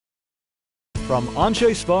From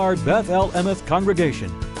Anshe Sfard Beth El Emeth Congregation,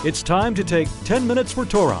 it's time to take 10 Minutes for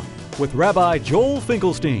Torah with Rabbi Joel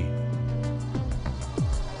Finkelstein.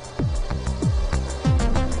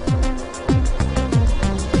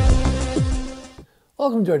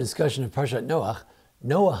 Welcome to our discussion of Parshat Noach,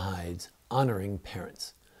 Noahides honoring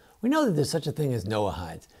parents. We know that there's such a thing as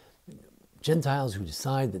Noahides, Gentiles who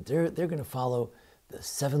decide that they're going to follow the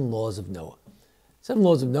 7 laws of Noah. 7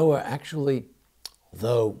 laws of Noah actually,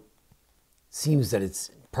 although it seems that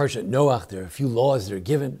it's Parshat Noach, there are a few laws that are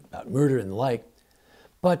given about murder and the like,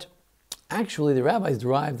 but actually the rabbis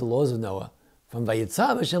derived the laws of Noah from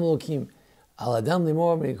Vayetzav Hashem Elokim al Adam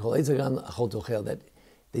Limor Mikol Eitzagan Achol Tochel, that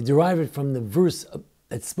they derive it from the verse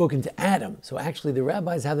that's spoken to Adam. So actually the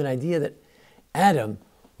rabbis have an idea that Adam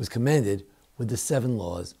was commanded with the 7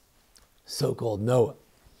 laws, so-called Noah.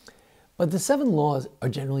 But the 7 laws are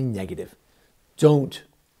generally negative. Don't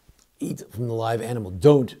eat from the live animal.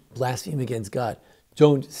 Don't blaspheme against God.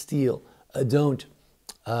 Don't steal. There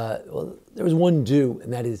was one do,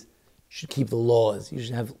 and that is you should keep the laws. You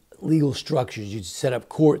should have legal structures. You should set up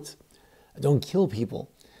courts. Don't kill people.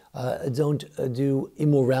 Don't do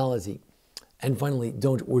immorality. And finally,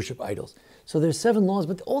 don't worship idols. So there's 7 laws,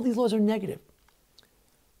 but all these laws are negative.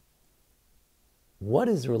 What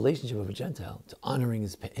is the relationship of a Gentile to honoring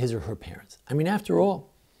his or her parents? I mean, after all,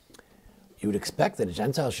 you would expect that a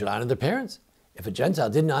Gentile should honor their parents. If a Gentile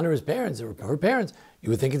didn't honor his parents or her parents, you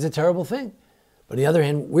would think it's a terrible thing. But on the other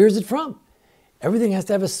hand, where is it from? Everything has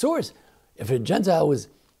to have a source. If a Gentile was,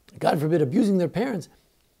 God forbid, abusing their parents,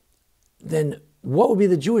 then what would be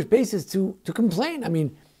the Jewish basis to complain? I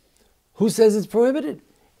mean, who says it's prohibited?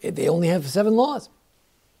 They only have 7 laws.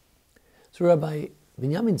 So Rabbi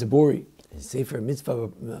Binyamin Tabori, his Sefer Mitzvah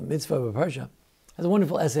B'Parsha, has a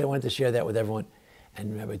wonderful essay. I wanted to share that with everyone.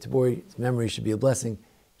 And Rabbi Tabori's memory should be a blessing.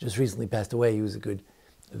 Just recently passed away. He was a good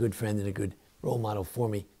friend and a good role model for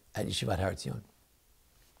me at Yeshivat Har Etzion.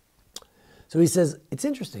 So he says, it's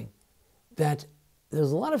interesting that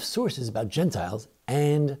there's a lot of sources about Gentiles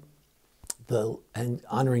and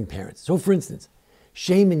honoring parents. So for instance,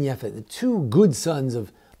 Shem and Yefet, the 2 good sons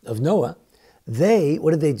of Noah,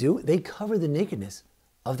 what did they do? They covered the nakedness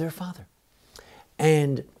of their father.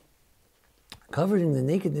 And covering the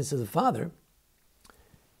nakedness of the father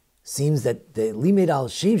seems that the limed al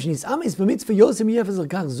Shem shnis ames b'mitzvah Yosem Yefes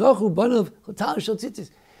l'kach zochu banav l'tal shel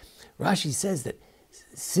tzitzis. Rashi says that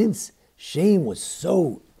since Shem was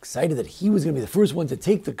so excited that he was going to be the first one to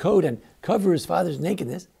take the coat and cover his father's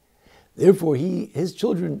nakedness, therefore his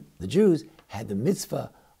children, the Jews, had the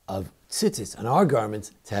mitzvah of tzitzis on our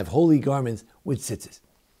garments to have holy garments with tzitzis.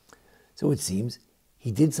 So it seems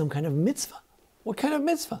he did some kind of mitzvah. What kind of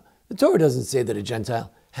mitzvah? The Torah doesn't say that a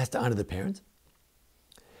Gentile has to honor the parents.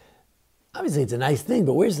 Obviously, it's a nice thing,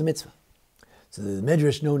 but where's the mitzvah? So the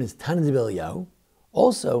Medrash known as Tana D'Eliyahu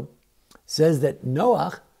also says that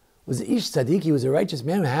Noach was an ish tzaddik. He was a righteous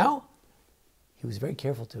man. How? He was very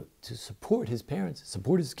careful to support his parents,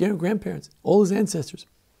 support his grandparents, all his ancestors.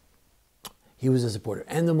 He was a supporter.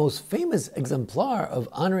 And the most famous exemplar of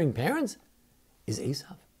honoring parents is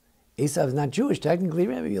Esav. Esav is not Jewish, technically,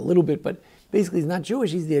 maybe a little bit, but basically he's not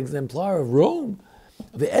Jewish. He's the exemplar of Rome,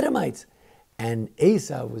 of the Edomites. And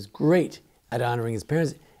Esav was great at honoring his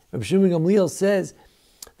parents. Rabbi Shimon Gamliel says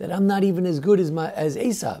that I'm not even as good as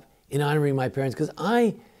Esav in honoring my parents, because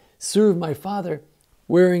I served my father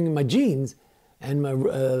wearing my jeans and my,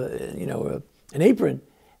 an apron.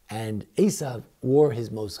 And Esav wore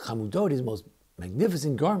his most chamudot, his most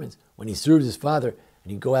magnificent garments. When he served his father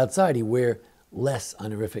and he'd go outside, he'd wear less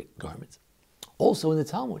honorific garments. Also in the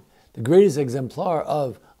Talmud, the greatest exemplar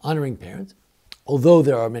of honoring parents, although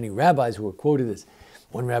there are many rabbis who are quoted as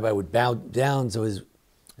one rabbi would bow down so his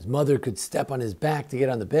mother could step on his back to get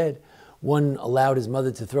on the bed. One allowed his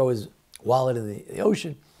mother to throw his wallet in the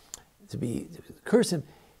ocean to curse him.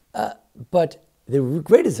 But the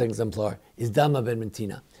greatest exemplar is Dama ben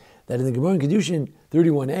Mentina. That in the Gemara in Kedushin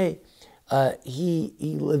 31a, he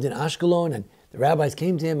lived in Ashkelon, and the rabbis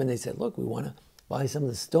came to him and they said, look, we want to buy some of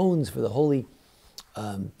the stones for the holy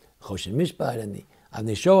Choshen Mishpat and the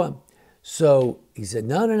Avnei Shoah. So he said,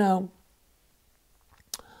 no,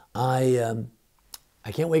 I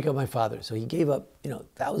can't wake up my father. So he gave up,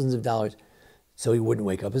 thousands of dollars so he wouldn't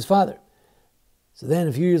wake up his father. So then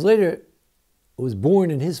a few years later, it was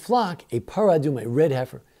born in his flock a paradum, a red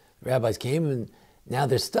heifer. The rabbis came and now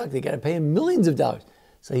they're stuck. They got to pay him millions of dollars.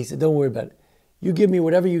 So he said, don't worry about it. You give me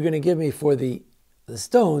whatever you're going to give me for the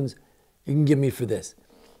stones, you can give me for this.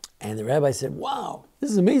 And the rabbi said, wow,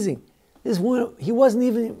 this is amazing. This one, he wasn't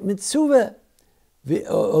even mitzvah.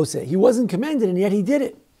 He wasn't commanded, and yet he did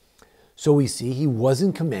it. So we see he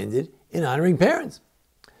wasn't commanded in honoring parents.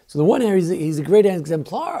 So on the one hand, he's a great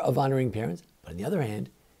exemplar of honoring parents, but on the other hand,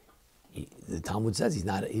 the Talmud says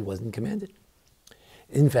he wasn't commanded.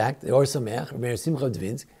 In fact, the Or Sameach, Meir Simcha of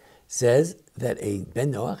Dvinsk, says that a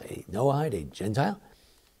Ben Noach, a Noahide, a Gentile,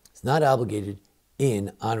 is not obligated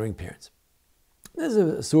in honoring parents. There's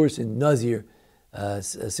a source in Nazir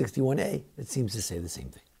 61a that seems to say the same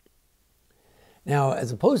thing. Now,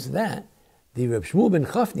 as opposed to that, the Reb Shmuel ben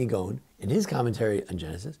Chafni Gaon, in his commentary on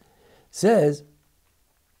Genesis, says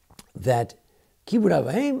that Kibud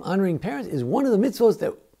Avayim, honoring parents, is one of the mitzvos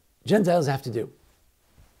that Gentiles have to do.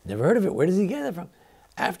 Never heard of it. Where does he get that from?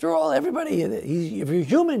 After all, everybody, if you're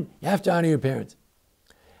human, you have to honor your parents.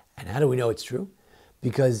 And how do we know it's true?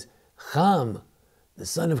 Because Ham, the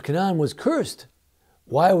son of Canaan, was cursed.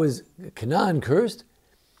 Why was Canaan cursed,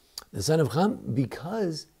 the son of Ham?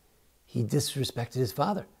 Because he disrespected his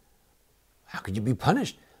father. How could you be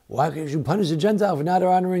punished? Why could you punish a Gentile for not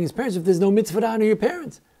honoring his parents if there's no mitzvah to honor your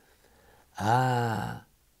parents?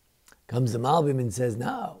 Comes the Malbim and says,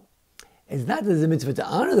 no, it's not that there's a mitzvah to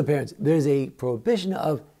honor the parents. There's a prohibition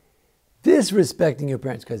of disrespecting your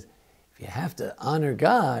parents. Because if you have to honor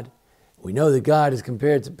God, we know that God is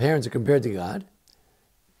compared to, parents are compared to God.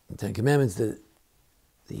 In the Ten Commandments,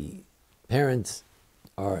 the parents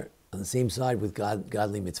are on the same side with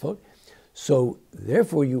godly mitzvot. So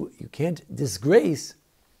therefore you can't disgrace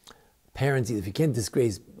parents either. If you can't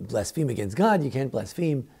blaspheme against God, you can't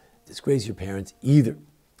disgrace your parents either. And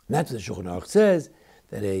that's what the Shulchan Aruch says,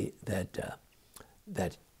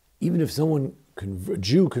 that even if a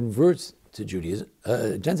Jew converts to Judaism,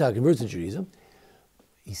 a Gentile converts to Judaism,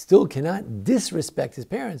 he still cannot disrespect his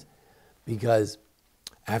parents, because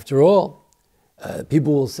after all,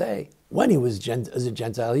 people will say, when he was as a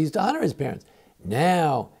Gentile, he used to honor his parents.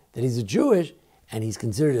 Now that he's a Jewish and he's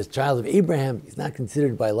considered a child of Abraham, he's not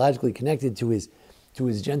considered biologically connected to his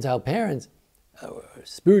Gentile parents, or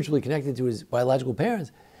spiritually connected to his biological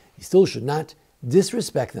parents, he still should not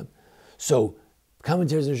disrespect them. So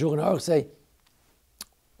commentators in Shulchan Aruch say,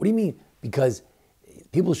 what do you mean? Because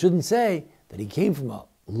people shouldn't say that he came from a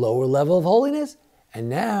lower level of holiness, and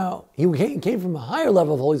now he came from a higher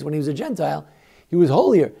level of holiness when he was a Gentile. He was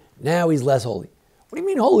holier. Now he's less holy. What do you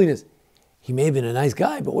mean holiness? He may have been a nice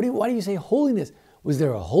guy, but why do you say holiness? Was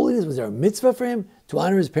there a holiness? Was there a mitzvah for him to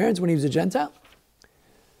honor his parents when he was a Gentile?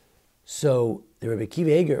 So the Rebbe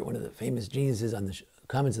Akiva Eger, one of the famous geniuses on the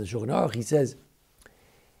comments of the Shulchan Aruch, he says,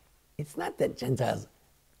 it's not that Gentiles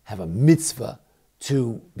have a mitzvah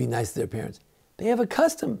to be nice to their parents. They have a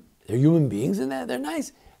custom. They're human beings and they're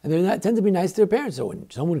nice. And they tend to be nice to their parents. So when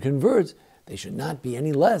someone converts, they should not be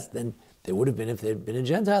any less than they would have been if they'd been a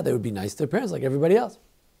Gentile. They would be nice to their parents like everybody else.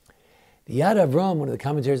 The Yad Avram, one of the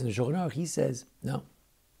commentators in the Shulchan Aruch, he says, no.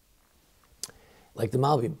 Like the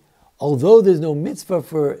Malbim, although there's no mitzvah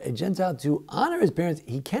for a Gentile to honor his parents,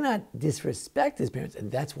 he cannot disrespect his parents.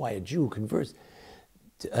 And that's why a Jew converts,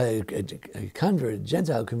 a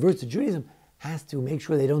Gentile who converts to Judaism, has to make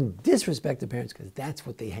sure they don't disrespect the parents, because that's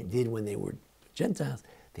what they did when they were Gentiles.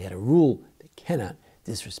 They had a rule they cannot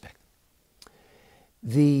disrespect.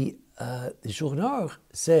 The Shulchan Aruch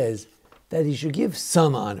says that he should give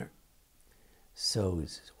some honor. So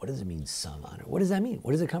what does it mean, some honor? What does that mean?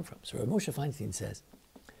 Where does it come from? So Rav Moshe Feinstein says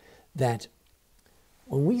that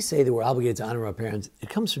when we say that we're obligated to honor our parents, it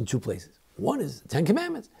comes from two places. One is the Ten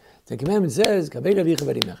Commandments. The Ten Commandments says,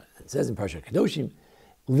 it says in Parshat Kedoshim,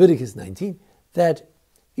 Leviticus 19, that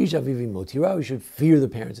Ish Avivi Motira, we should fear the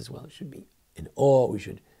parents as well. We should be in awe. We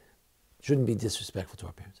shouldn't be disrespectful to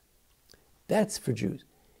our parents. That's for Jews.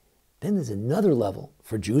 Then there's another level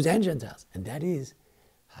for Jews and Gentiles, and that is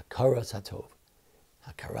Hakarat HaTov.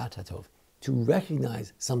 Hakarat HaTov, to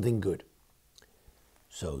recognize something good.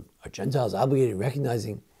 So are Gentiles obligated in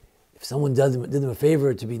recognizing if someone did them a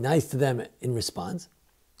favor to be nice to them in response?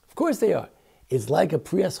 Of course they are. It's like a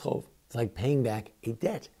priyas chov. It's like paying back a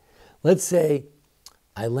debt. Let's say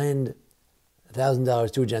I lend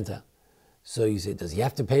 $1,000 to a Gentile. So you say, does he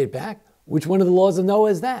have to pay it back? Which one of the laws of Noah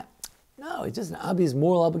is that? No, it's just an obvious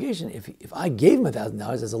moral obligation. If I gave him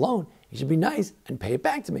 $1,000 as a loan, he should be nice and pay it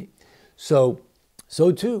back to me. So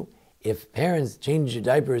too, if parents changed your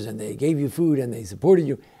diapers and they gave you food and they supported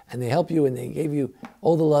you and they helped you and they gave you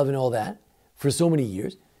all the love and all that for so many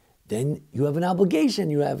years, then you have an obligation.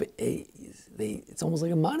 It's almost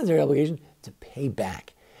like a monetary obligation to pay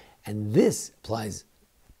back. And this applies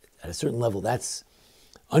at a certain level. That's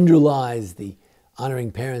underlies the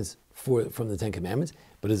honoring parents from the Ten Commandments,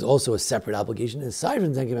 but is also a separate obligation. And aside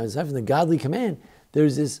from the Ten Commandments, aside from the godly command,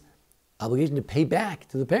 there's this obligation to pay back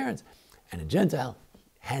to the parents. And a Gentile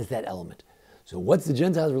has that element. So what's the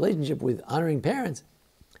Gentile's relationship with honoring parents?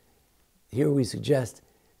 Here we suggest,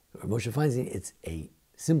 or Moshe Feinstein, it's a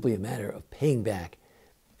simply a matter of paying back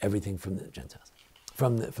everything from the Gentiles,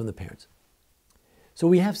 from the parents. So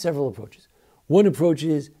we have several approaches. One approach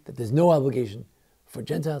is that there's no obligation for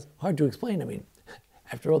Gentiles. Hard to explain. I mean,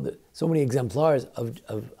 after all, so many exemplars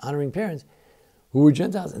of honoring parents who were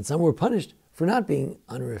Gentiles, and some were punished for not being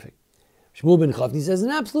honorific. Shmuel ben Chafni says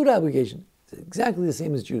an absolute obligation. It's exactly the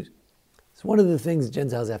same as Jews. It's one of the things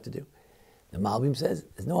Gentiles have to do. The Malbim says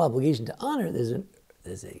there's no obligation to honor.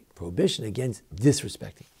 There's a prohibition against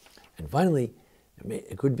disrespecting. And finally,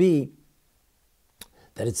 it could be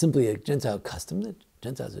that it's simply a Gentile custom, that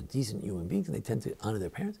Gentiles are decent human beings and they tend to honor their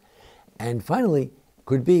parents. And finally, it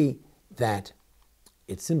could be that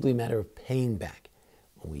it's simply a matter of paying back.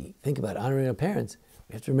 When we think about honoring our parents,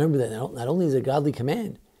 we have to remember that not only is it a godly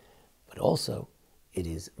command, but also it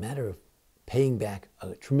is a matter of paying back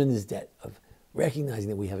a tremendous debt, of recognizing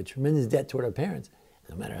that we have a tremendous debt toward our parents.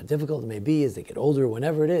 No matter how difficult it may be as they get older,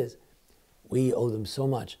 whenever it is, we owe them so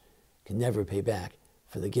much, can never pay back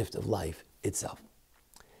for the gift of life itself.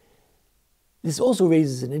 This also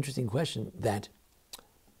raises an interesting question that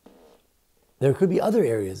there could be other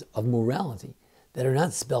areas of morality that are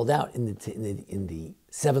not spelled out in the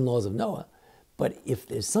 7 laws of Noah, but if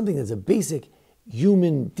there's something that's a basic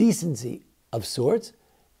human decency of sorts,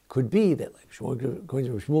 could be that, like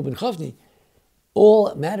according to Shmuel ben Chafni,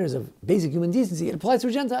 all matters of basic human decency, it applies to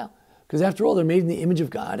a Gentile. Because after all, they're made in the image of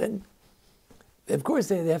God, and of course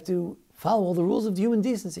they have to follow all the rules of human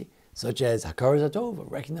decency, such as hakaras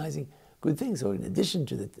hatov, recognizing good things. So in addition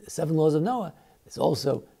to the 7 laws of Noah, there's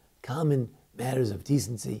also common matters of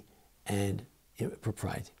decency and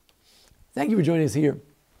propriety. Thank you for joining us here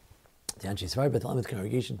at the Anshe Sefard Beth Elameth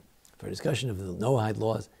Congregation for a discussion of the Noahide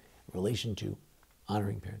laws in relation to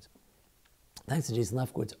honoring parents. Thanks to Jason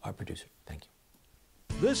Lefkowitz, our producer. Thank you.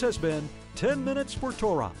 This has been 10 Minutes for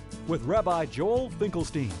Torah with Rabbi Joel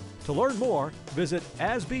Finkelstein. To learn more, visit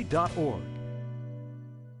asb.org.